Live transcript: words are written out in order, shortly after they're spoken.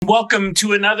Welcome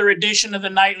to another edition of the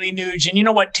Nightly Nuge. And you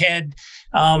know what, Ted?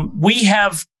 We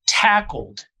have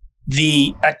tackled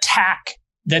the attack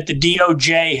that the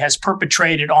DOJ has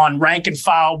perpetrated on rank and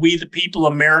file, we the people,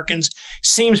 Americans.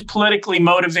 Seems politically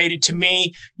motivated to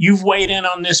me. You've weighed in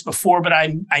on this before, but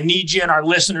I need you and our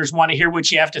listeners want to hear what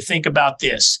you have to think about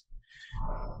this.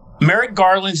 Merrick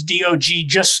Garland's DOJ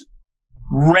just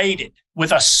raided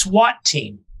with a SWAT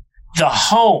team the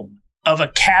home of a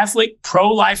Catholic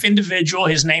pro-life individual.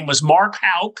 His name was Mark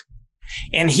Houck,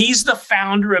 and he's the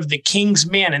founder of the King's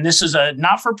Men. And this is a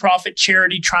not-for-profit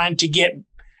charity trying to get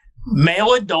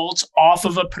male adults off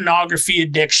of a pornography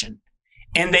addiction.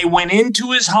 And they went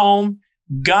into his home,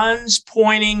 guns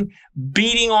pointing,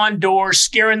 beating on doors,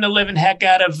 scaring the living heck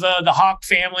out of the Houck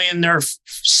family and their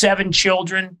 7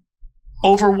 children.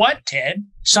 Over what, Ted?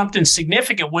 Something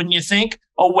significant, wouldn't you think?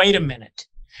 Oh, wait a minute.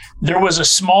 There was a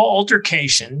small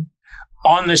altercation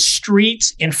on the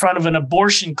streets in front of an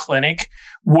abortion clinic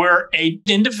where an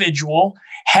individual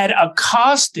had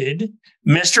accosted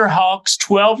Mr. Houck's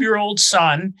 12-year-old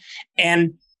son,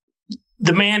 and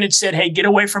the man had said, "Hey, get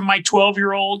away from my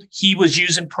 12-year-old." He was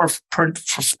using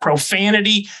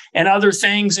profanity and other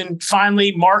things, and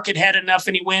finally Mark had had enough,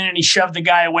 and he went and he shoved the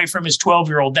guy away from his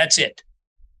 12-year-old. That's it.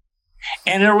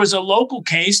 And there was a local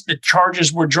case. The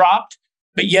charges were dropped,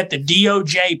 but yet the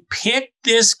DOJ picked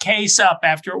this case up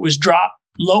after it was dropped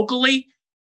locally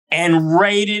and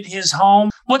raided his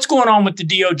home. What's going on with the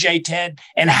DOJ, Ted?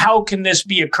 And how can this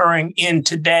be occurring in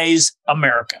today's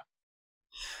America?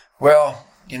 Well,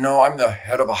 you know, I'm the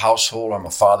head of a household. I'm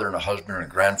a father and a husband and a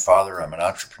grandfather. I'm an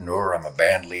entrepreneur. I'm a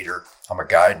band leader. I'm a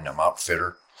guide and I'm an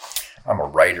outfitter. I'm a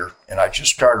writer. And I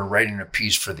just started writing a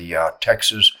piece for the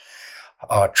Texas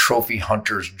Trophy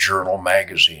Hunters Journal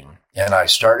magazine. And I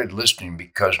started listening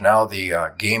because now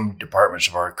the game departments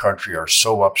of our country are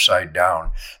so upside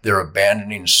down. They're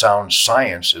abandoning sound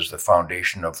science as the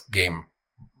foundation of game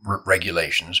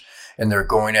regulations, and they're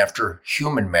going after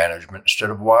human management instead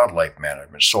of wildlife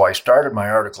management. So I started my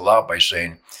article out by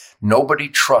saying, nobody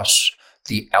trusts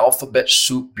the alphabet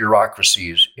soup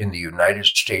bureaucracies in the United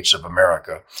States of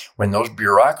America when those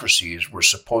bureaucracies were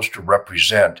supposed to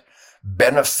represent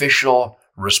beneficial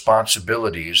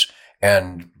responsibilities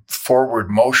and forward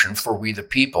motion for we the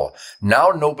people.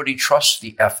 Now nobody trusts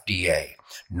the FDA.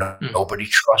 Nobody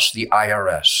trusts the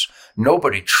IRS.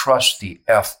 Nobody trusts the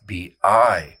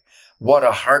FBI. What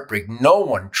a heartbreak. No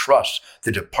one trusts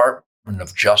the Department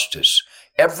of Justice.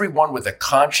 Everyone with a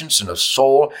conscience and a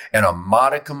soul and a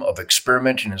modicum of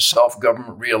experimenting in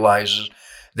self-government realizes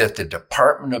that the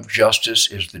Department of Justice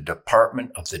is the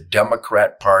department of the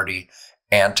Democrat Party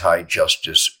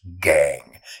anti-justice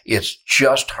gang. It's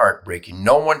just heartbreaking.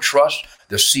 No one trusts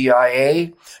the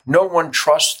CIA. No one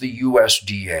trusts the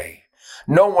USDA.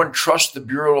 No one trusts the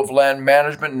Bureau of Land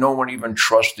Management. No one even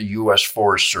trusts the U.S.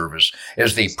 Forest Service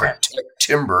as they protect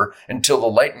timber until the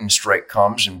lightning strike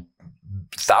comes and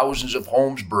thousands of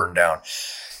homes burn down.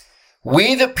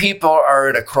 We, the people, are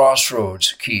at a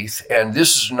crossroads, Keith, and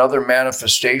this is another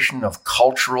manifestation of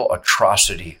cultural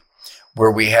atrocity,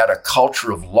 where we had a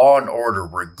culture of law and order,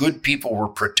 where good people were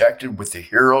protected with the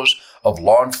heroes of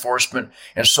law enforcement.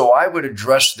 And so I would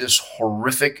address this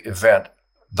horrific event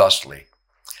thusly.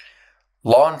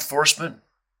 Law enforcement,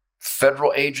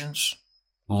 federal agents,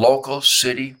 local,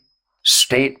 city,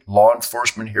 state law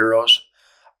enforcement heroes,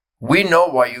 we know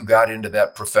why you got into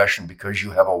that profession, because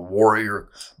you have a warrior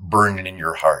burning in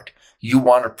your heart. You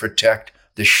want to protect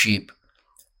the sheep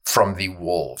from the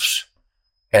wolves.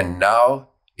 And now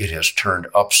it has turned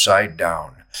upside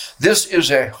down. This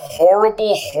is a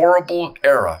horrible, horrible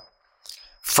era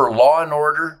for law and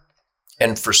order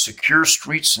and for secure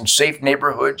streets and safe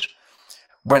neighborhoods,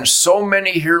 when so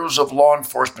many heroes of law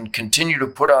enforcement continue to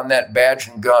put on that badge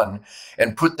and gun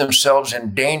and put themselves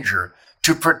in danger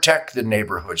to protect the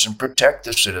neighborhoods and protect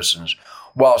the citizens,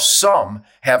 while some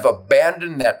have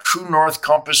abandoned that true north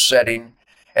compass setting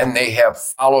and they have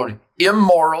followed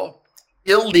immoral,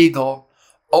 illegal,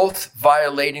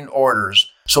 oath-violating orders.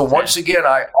 So once again,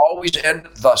 I always end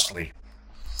thusly.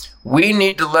 We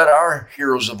need to let our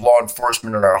heroes of law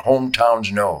enforcement in our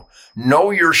hometowns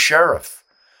know your sheriff,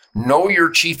 know your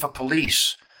chief of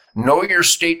police, know your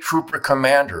state trooper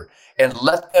commander, and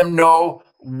let them know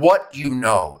what you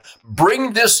know.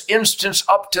 Bring this instance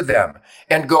up to them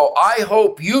and go, I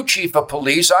hope you, chief of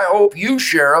police, I hope you,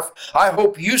 sheriff, I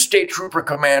hope you, state trooper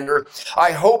commander,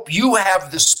 I hope you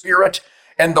have the spirit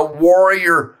and the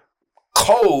warrior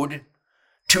code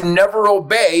to never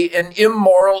obey an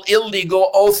immoral,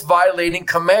 illegal, oath-violating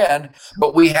command.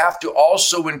 But we have to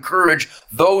also encourage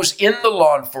those in the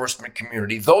law enforcement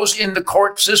community, those in the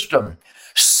court system,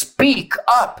 speak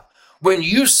up. When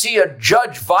you see a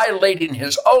judge violating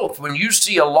his oath, when you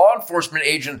see a law enforcement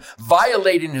agent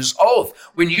violating his oath,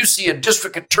 when you see a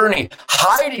district attorney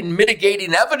hiding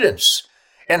mitigating evidence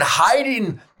and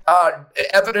hiding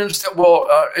evidence that will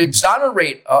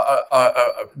exonerate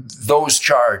those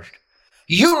charged,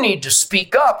 you need to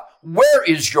speak up. Where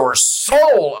is your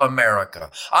soul, America?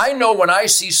 I know when I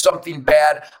see something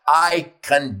bad, I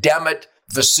condemn it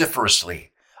vociferously.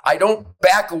 I don't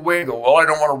back away and go, well, I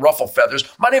don't want to ruffle feathers.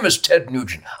 My name is Ted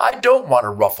Nugent. I don't want to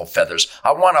ruffle feathers.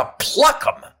 I want to pluck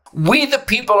them. We, the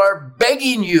people, are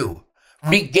begging you,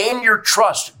 regain your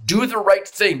trust. Do the right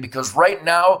thing, because right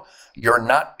now, you're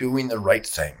not doing the right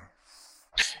thing.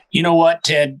 You know what,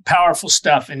 Ted? Powerful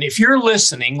stuff. And if you're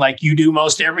listening, like you do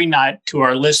most every night, to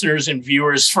our listeners and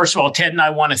viewers, first of all, Ted and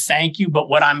I want to thank you. But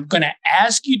what I'm going to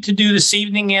ask you to do this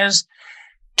evening is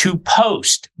to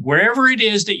post wherever it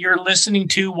is that you're listening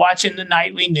to, watching the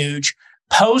Nightly Nuge,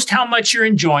 post how much you're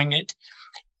enjoying it,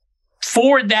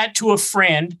 forward that to a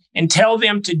friend, and tell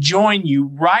them to join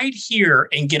you right here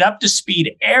and get up to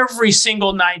speed every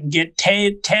single night and get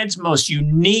Ted's most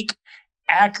unique,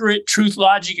 accurate, truth,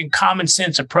 logic, and common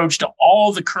sense approach to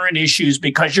all the current issues,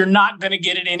 because you're not going to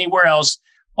get it anywhere else,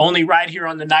 only right here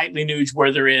on the Nightly Nuge,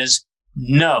 where there is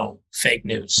no fake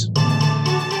news.